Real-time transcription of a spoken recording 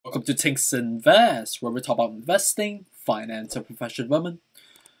Welcome to Tinks Invest, where we talk about investing, finance, and professional development.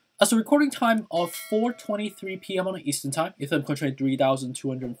 As the recording time of 4:23 p.m. on Eastern Time, Ethereum contracted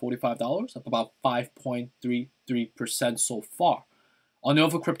 $3,245, up about 5.33% so far. On the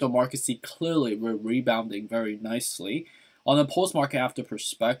overall crypto market, see clearly we're rebounding very nicely. On the post-market after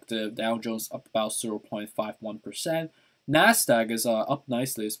perspective, Dow Jones up about 0.51%. Nasdaq is up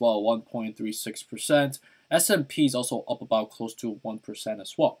nicely as well, 1.36%. S&P is also up about close to 1%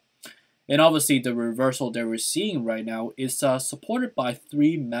 as well. And obviously, the reversal that we're seeing right now is supported by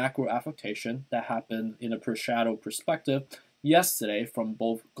three macro affectations that happened in a per-shadow perspective yesterday from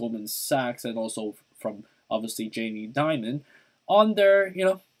both Goldman Sachs and also from obviously Jamie Dimon on their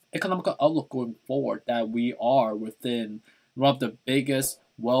economic outlook going forward, that we are within one of the biggest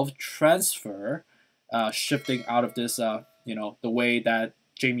wealth transfer shifting out of this the way that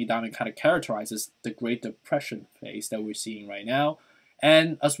Jamie Dimon kind of characterizes the Great Depression phase that we're seeing right now.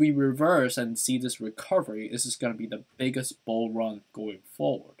 And as we reverse and see this recovery, this is going to be the biggest bull run going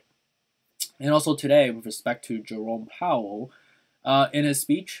forward. And also today, with respect to Jerome Powell, in his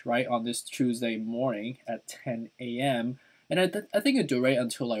speech, right, on this Tuesday morning at 10 a.m., and I think it durate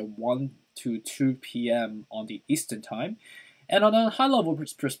until like 1 to 2 p.m. on the Eastern Time. And on a high-level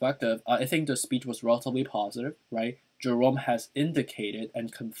perspective, I think the speech was relatively positive, right? Jerome has indicated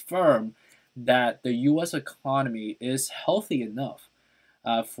and confirmed that the U.S. economy is healthy enough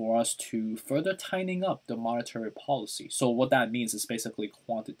for us to further tightening up the monetary policy. So what that means is basically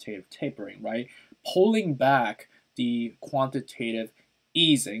quantitative tapering, right? Pulling back the quantitative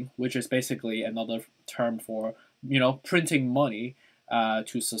easing, which is basically another term for, printing money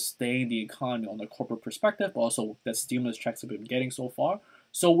to sustain the economy on the corporate perspective, but also the stimulus checks have been getting so far.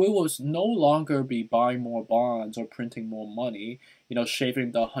 So we will no longer be buying more bonds or printing more money,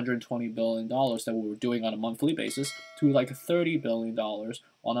 shaving the $120 billion that we were doing on a monthly basis to like $30 billion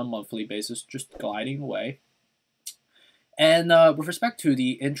on a monthly basis, just gliding away. And with respect to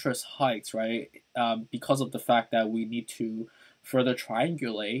the interest hikes, right, because of the fact that we need to further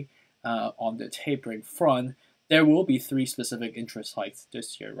triangulate on the tapering front, there will be 3 specific interest hikes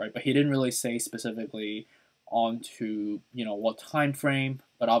this year, right? But he didn't really say specifically onto what time frame,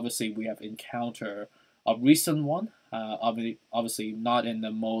 but obviously we have encountered a recent one. Obviously not in the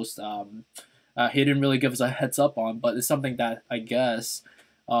most he didn't really give us a heads up on, but it's something that I guess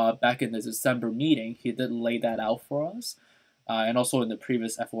back in the December meeting he did lay that out for us, and also in the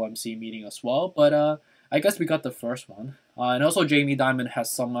previous FOMC meeting as well. But I guess we got the first one, and also Jamie Dimon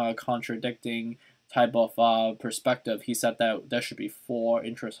has some contradicting type of perspective. He said that there should be 4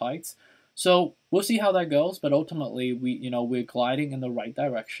 interest hikes. So we'll see how that goes, but ultimately we're gliding in the right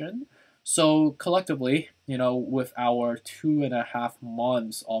direction. So collectively, with our 2.5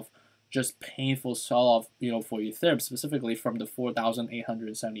 months of just painful sell-off, for Ethereum specifically from the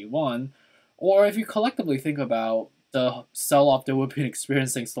 4,871, or if you collectively think about the sell-off that we've been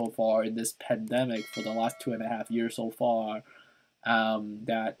experiencing so far in this pandemic for the last 2.5 years so far,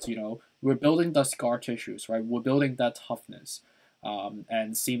 that we're building the scar tissues, right? We're building that toughness.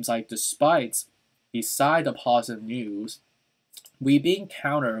 And seems like beside the positive news, we being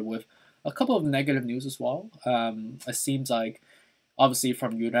countered with a couple of negative news as well. It seems like, obviously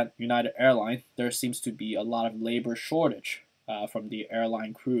from United Airlines, there seems to be a lot of labor shortage from the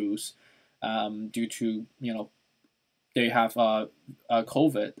airline crews due to, they have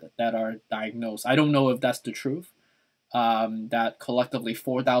COVID that are diagnosed. I don't know if that's the truth, that collectively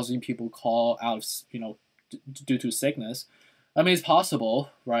 4,000 people call out, due to sickness. I mean, it's possible,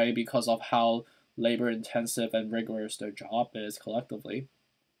 right, because of how labor-intensive and rigorous their job is collectively.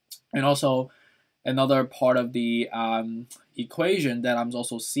 And also, another part of the equation that I'm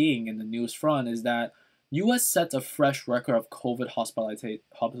also seeing in the news front is that U.S. sets a fresh record of COVID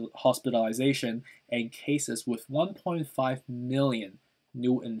hospitalization and cases with 1.5 million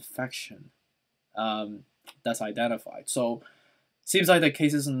new infection that's identified. So, seems like the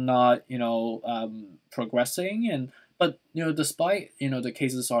cases are not, progressing, but despite the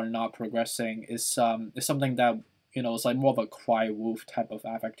cases are not progressing, is something that it's like more of a cry wolf type of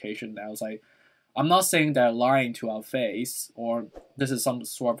affectation. That was like, I'm not saying they're lying to our face or this is some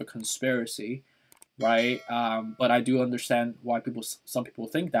sort of a conspiracy, right? But I do understand why some people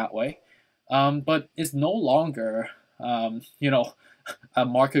think that way. But it's no longer a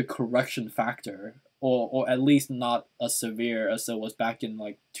market correction factor, or at least not as severe as it was back in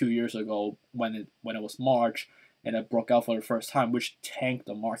like 2 years ago when it was March and it broke out for the first time, which tanked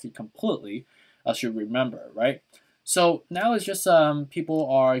the market completely, as you remember, right? So now it's just people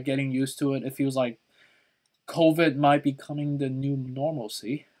are getting used to it. It feels like COVID might be becoming the new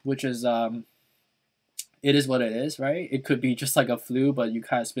normalcy, which is it is what it is, right? It could be just like a flu, but you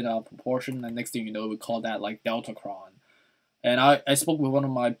kind of spin out of proportion, and next thing you know, we call that like delta cron. And I spoke with one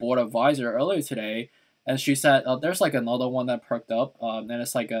of my board advisor earlier today, and she said there's like another one that perked up, and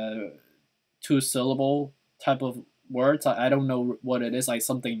it's like a 2-syllable type of words. I don't know what it is, like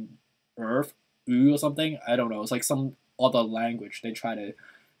something earth, or something. I don't know. It's like some other language they try to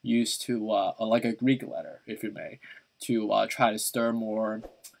use to like a Greek letter, if you may, to try to stir more,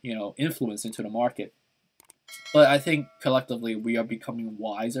 influence into the market. But I think collectively we are becoming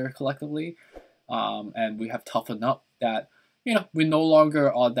wiser collectively, and we have toughened up that we no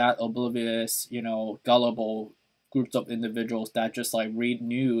longer are that oblivious, gullible groups of individuals that just like read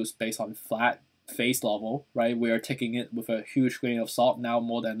news based on flat face level, right? We are taking it with a huge grain of salt now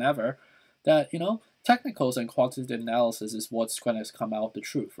more than ever. That technicals and quantitative analysis is what's going to come out of the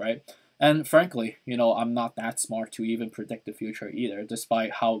truth, right? And frankly, I'm not that smart to even predict the future either,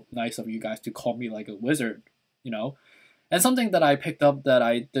 despite how nice of you guys to call me like a wizard, And something that I picked up that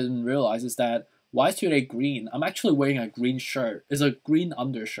I didn't realize is that why is today green? I'm actually wearing a green shirt. It's a green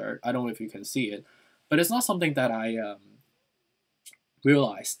undershirt. I don't know if you can see it, but it's not something that I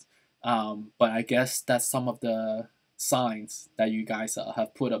realized. But I guess that's some of the signs that you guys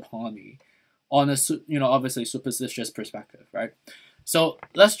have put upon me on a obviously superstitious perspective, right? So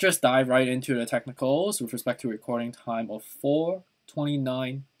let's just dive right into the technicals with respect to recording time of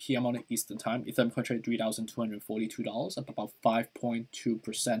 4:29 p.m. on the Eastern Time. Ethereum coin trade $3,242, up about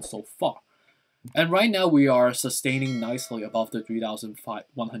 5.2% so far. And right now we are sustaining nicely above the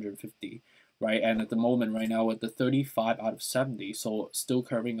 3,150, right? And at the moment right now we're at the 35 out of 70, so still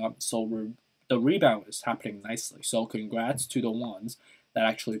curving up. So the rebound is happening nicely. So congrats to the ones that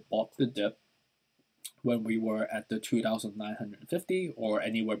actually bought the dip when we were at the 2,950 or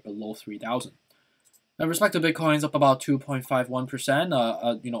anywhere below 3,000. Now, respect to Bitcoin's up about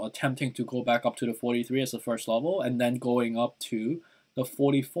 2.51%, attempting to go back up to the 43 as the first level, and then going up to the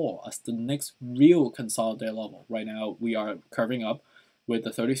 44 as the next real consolidated level. Right now, we are curving up with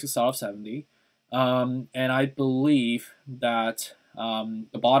the 36 out of 70, and I believe that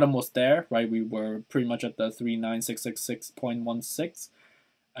the bottom was there, right? We were pretty much at the 39666.16.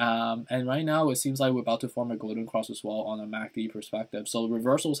 And right now it seems like we're about to form a golden cross as well on a MACD perspective. So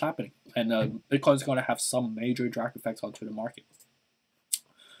reversal is happening, and Bitcoin is going to have some major drag effects onto the market.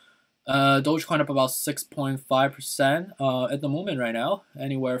 Dogecoin up about 6.5% at the moment right now.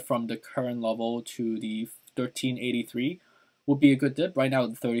 Anywhere from the current level to the 1383 would be a good dip. Right now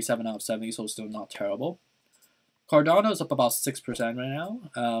 37 out of 70, so still not terrible. Cardano is up about 6% right now.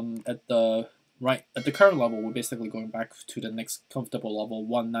 At the current level, we're basically going back to the next comfortable level,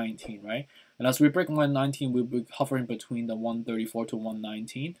 119, right? And as we break 119, we'll be hovering between the 134 to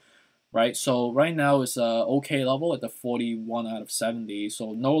 119, right? So right now it's a okay level at the 41 out of 70,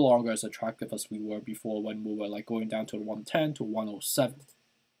 so no longer as attractive as we were before when we were like going down to 110 to 107.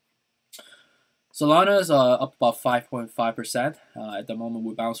 Solana is up about 5.5%. At the moment,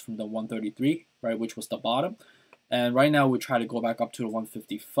 we bounced from the 133, right, which was the bottom. And right now, we try to go back up to the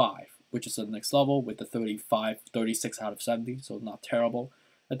 155, which is the next level with the 36 out of 70, so not terrible.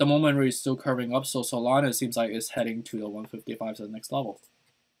 At the moment, we're still curving up, so Solana seems like it's heading to the 155 to the next level.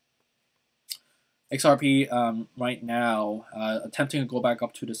 XRP right now attempting to go back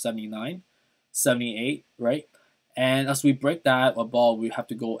up to the 79, 78, right? And as we break that above, we have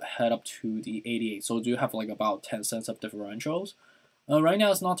to go head up to the 88. So we do have like about 10 cents of differentials. Right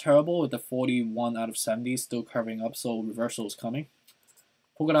now it's not terrible with the 41 out of 70 still curving up, so reversal is coming.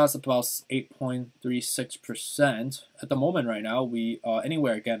 Polkadot's about 8.36%. At the moment right now, we are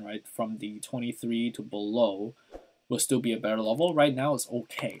anywhere again, right, from the 23 to below will still be a better level. Right now it's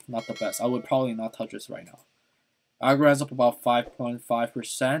okay, not the best. I would probably not touch this right now. ALGORAND's up about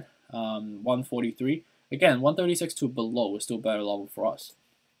 5.5%, 143. Again, 136 to below is still a better level for us.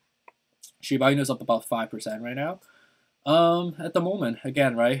 Shiba Inu is up about 5% right now. At the moment,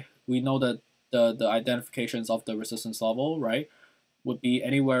 again, right, we know that the identifications of the resistance level, right, would be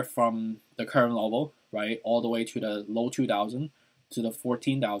anywhere from the current level, right, all the way to the low 2,000, to the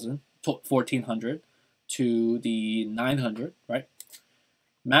 14,000, 1,400, to the 900, right?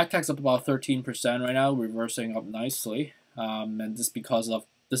 MACTEC's up about 13% right now, reversing up nicely, and this because of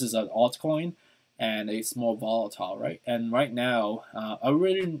this is an altcoin, and it's more volatile, right? And right now, I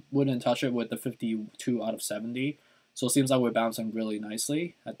really wouldn't touch it with the 52 out of 70. So it seems like we're bouncing really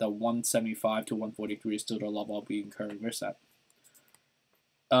nicely at the 175 to 143 is still the level I'll be incurring risk at.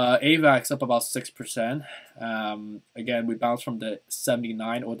 AVAX up about 6%. Again, we bounced from the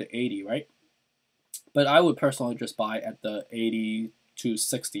 79 or the 80, right? But I would personally just buy at the 80 to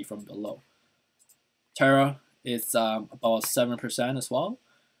 60 from below. Terra is about 7% as well.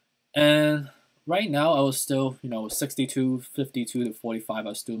 And right now I was still, 62, 52 to 45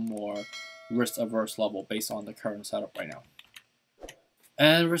 are still more risk averse level based on the current setup right now.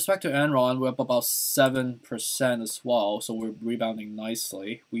 And with respect to elrond, we're up about 7% as well, so we're rebounding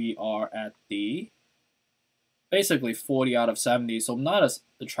nicely. We are at the basically 40 out of 70, so not as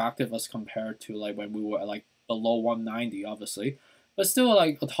attractive as compared to like when we were at like below 190, obviously, but still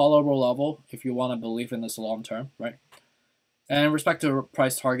like a tolerable level if you want to believe in this long term, right? And with respect to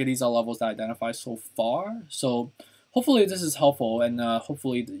price target, these are levels that I identified so far. So hopefully this is helpful, and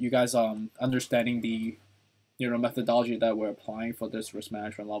hopefully you guys understanding the methodology that we're applying for this risk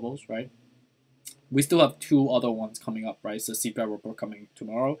management levels, right? We still have 2 other ones coming up, right? So CPI report coming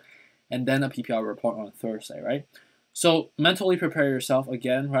tomorrow, and then a PPI report on Thursday, right? So mentally prepare yourself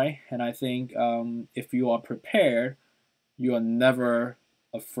again, right? And I think if you are prepared, you are never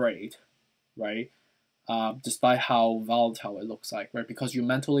afraid, right? Despite how volatile it looks like, right? Because you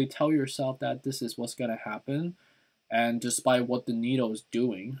mentally tell yourself that this is what's gonna happen, and despite what the needle is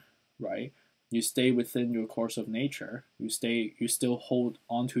doing, right? You stay within your course of nature. You still hold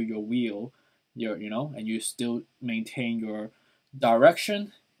onto your wheel, and you still maintain your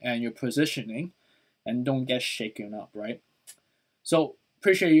direction and your positioning, and don't get shaken up, right? So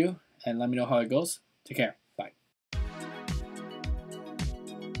appreciate you, and let me know how it goes. Take care.